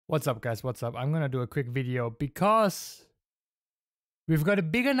What's up, guys? What's up? I'm gonna do a quick video because we've got a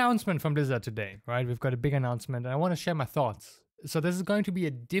big announcement from Blizzard today, right? We've got a big announcement and I want to share my thoughts. So this is going to be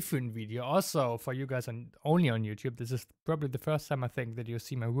a different video also for you guys only on YouTube. This is probably the first time I think that you'll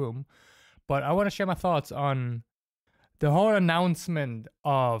see my room. But I want to share my thoughts on the whole announcement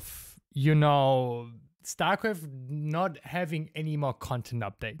of, Starcraft not having any more content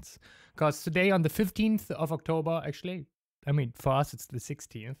updates. Because today on the 15th of October, actually, I mean, for us, it's the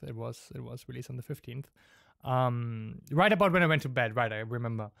 16th. It was released on the 15th. Right about when I went to bed, right, I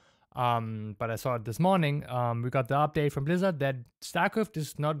remember. But I saw it this morning. We got the update from Blizzard that Starcraft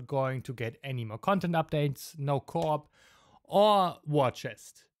is not going to get any more content updates, no co-op or war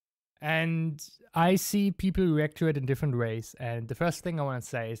chest. And I see people react to it in different ways. And the first thing I want to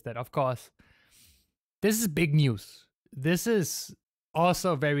say is that, of course, this is big news. This is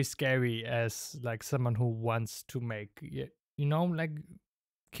also very scary as like someone who wants to make, like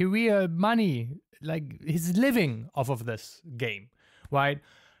career money, like his living off of this game, right?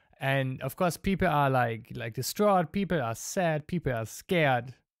 And of course, people are like distraught, people are sad, people are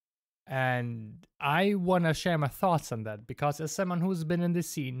scared. And I want to share my thoughts on that because as someone who's been in this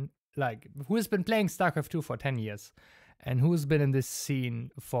scene, like who has been playing StarCraft 2 for 10 years and who's been in this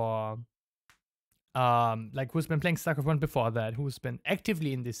scene for who's been playing StarCraft 1 before that, who's been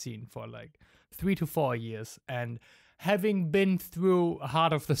actively in this scene for like 3 to 4 years, and having been through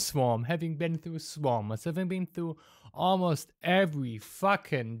Heart of the Swarm, having been through Swarmers, having been through almost every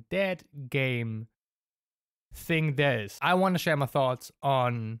fucking dead game thing there is, I want to share my thoughts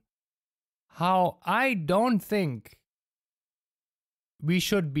on how I don't think we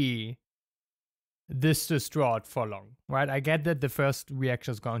should be this distraught for long, right? I get that the first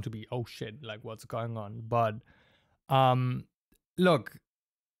reaction is going to be, oh shit, like what's going on? But look,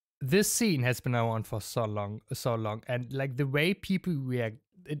 this scene has been around for so long, and like the way people react,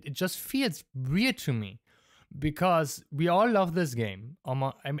 it just feels weird to me because we all love this game.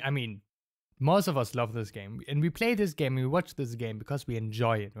 I mean, most of us love this game, and we play this game, and we watch this game because we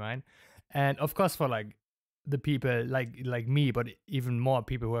enjoy it, right? And of course, for like the people like me, but even more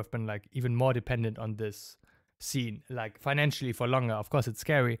people who have been like even more dependent on this scene, like financially for longer. Of course, it's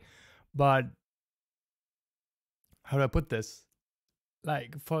scary, but how do I put this?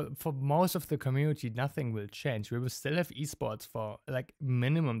 Like for most of the community, nothing will change. We will still have esports for like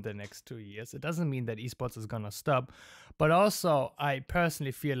minimum the next 2 years. It doesn't mean that esports is gonna stop, but also I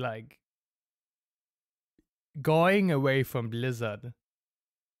personally feel like going away from Blizzard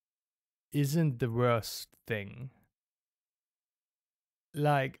isn't the worst thing.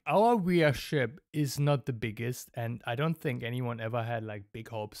 Like our viewership is not the biggest, and I don't think anyone ever had like big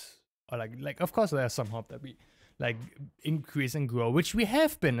hopes, or like of course there's some hope that we like increase and grow, which we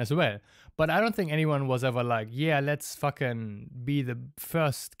have been as well, but I don't think anyone was ever like, yeah, let's fucking be the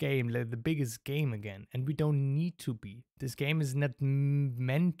first game, like the biggest game again. And we don't need to be. This game is not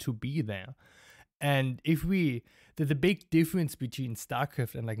meant to be there. And if the big difference between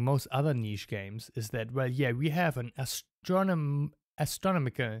StarCraft and like most other niche games is that, well, yeah, we have an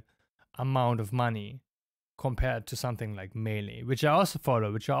astronomical amount of money compared to something like Melee, which I also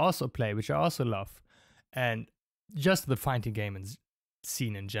follow, which I also play, which I also love, and just the fighting game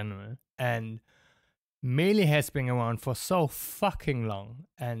scene in general. And Melee has been around for so fucking long,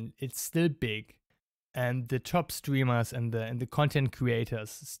 and it's still big, and the top streamers and the content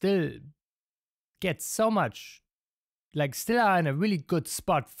creators still get so much, like still are in a really good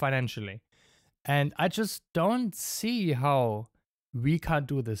spot financially. And I just don't see how we can't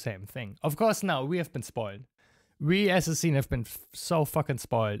do the same thing. Of course, now we have been spoiled. We as a scene have been so fucking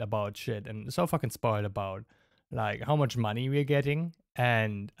spoiled about shit, and so fucking spoiled about like how much money we're getting.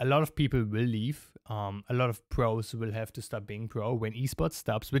 And a lot of people will leave. A lot of pros will have to stop being pro when esports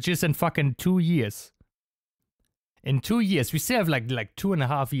stops, which is in fucking 2 years. In 2 years, we still have like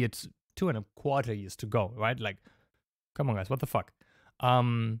 2.5 years, 2.25 years to go, right? Like, come on, guys, what the fuck?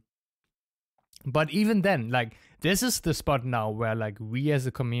 But even then, like, this is the spot now where like we as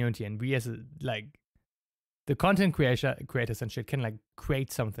a community and we as the content creators and shit can like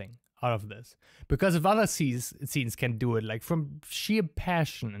create something out of this. Because if other scenes can do it, like from sheer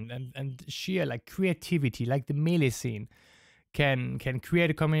passion and sheer like creativity, like the Melee scene can create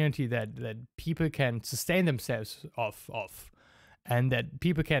a community that people can sustain themselves off of, and that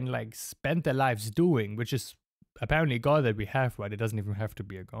people can like spend their lives doing, which is apparently a goal that we have, right? It doesn't even have to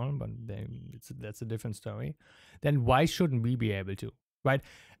be a goal, but that's a different story. Then why shouldn't we be able to, right?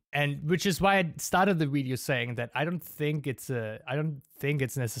 And which is why I started the video saying that I don't think it's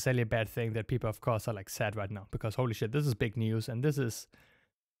necessarily a bad thing that people, of course, are like sad right now, because holy shit, this is big news, and this is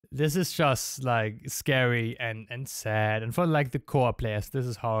this is just like scary and sad, and for like the core players, this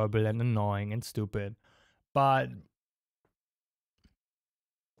is horrible and annoying and stupid. But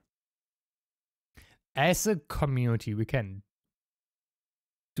as a community, we can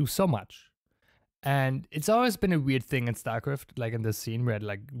do so much. And it's always been a weird thing in StarCraft, like in the scene where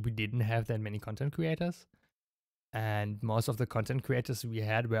like we didn't have that many content creators. And most of the content creators we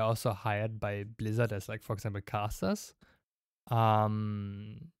had were also hired by Blizzard as, like, for example, casters.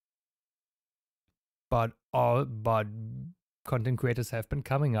 Um, but content creators have been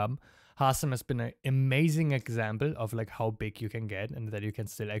coming up. Hearthstone has been an amazing example of like how big you can get and that you can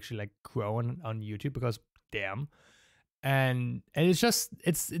still actually like grow on YouTube, because damn. And it's just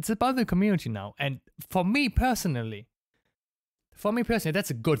it's about the community now. And for me personally, that's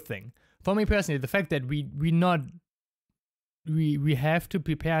a good thing. For me personally, the fact that we have to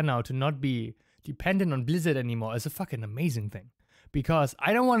prepare now to not be dependent on Blizzard anymore is a fucking amazing thing. Because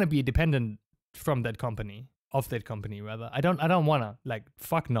I don't want to be dependent from that company, rather. I don't wanna, like,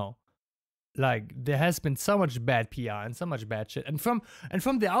 fuck no. Like, there has been so much bad PR and so much bad shit. And from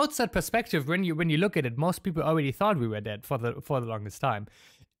the outside perspective, when you look at it, most people already thought we were dead for the longest time.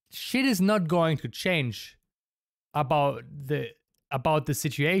 Shit is not going to change about the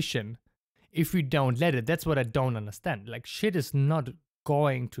situation if we don't let it. That's what I don't understand. Like, shit is not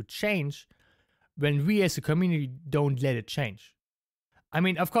going to change when we as a community don't let it change. I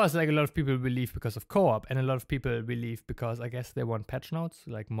mean, of course, like, a lot of people will leave because of co-op, and a lot of people will leave because I guess they want patch notes,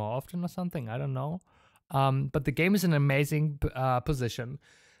 like, more often or something. I don't know. But the game is in an amazing position.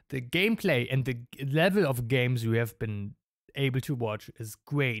 The gameplay and the level of games we have been able to watch is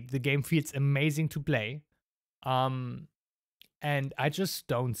great. The game feels amazing to play. And I just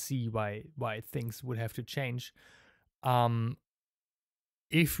don't see why things would have to change.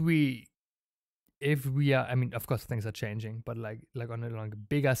 If we are, I mean, of course things are changing, but like on a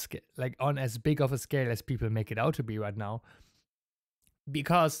bigger scale, like on as big of a scale as people make it out to be right now.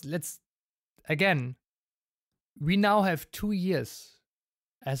 Because we now have 2 years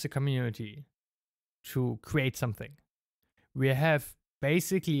as a community to create something. We have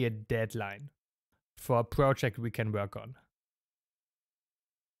basically a deadline for a project we can work on.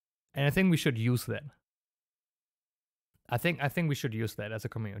 And I think we should use that. I think we should use that as a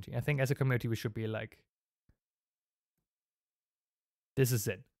community. I think as a community we should be like, this is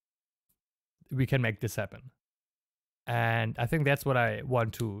it. We can make this happen. And I think that's what I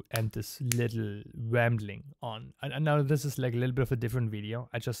want to end this little rambling on. I know this is like a little bit of a different video.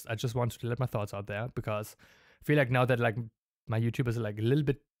 I just want to let my thoughts out there, because I feel like now that like my YouTube is like a little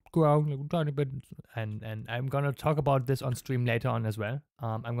bit grown, like a tiny bit, and I'm gonna talk about this on stream later on as well.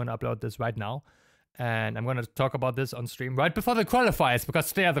 I'm gonna upload this right now. And I'm going to talk about this on stream right before the qualifiers, because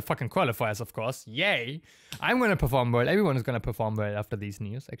today are the fucking qualifiers, of course. Yay! I'm going to perform well. Everyone is going to perform well after these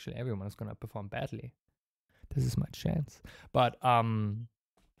news. Actually, everyone is going to perform badly. This is my chance. But,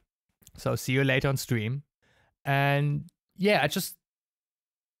 so see you later on stream. And yeah, this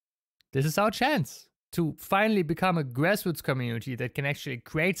is our chance to finally become a grassroots community that can actually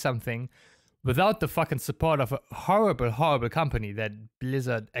create something without the fucking support of a horrible, horrible company that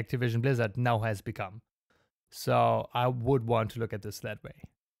Activision Blizzard now has become. So I would want to look at this that way.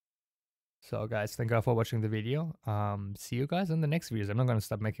 So guys, thank you for watching the video. See you guys in the next videos. I'm not going to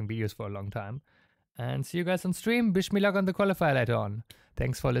stop making videos for a long time. And see you guys on stream. Wish me luck on the qualifier later on.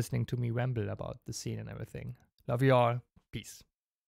 Thanks for listening to me ramble about the scene and everything. Love you all. Peace.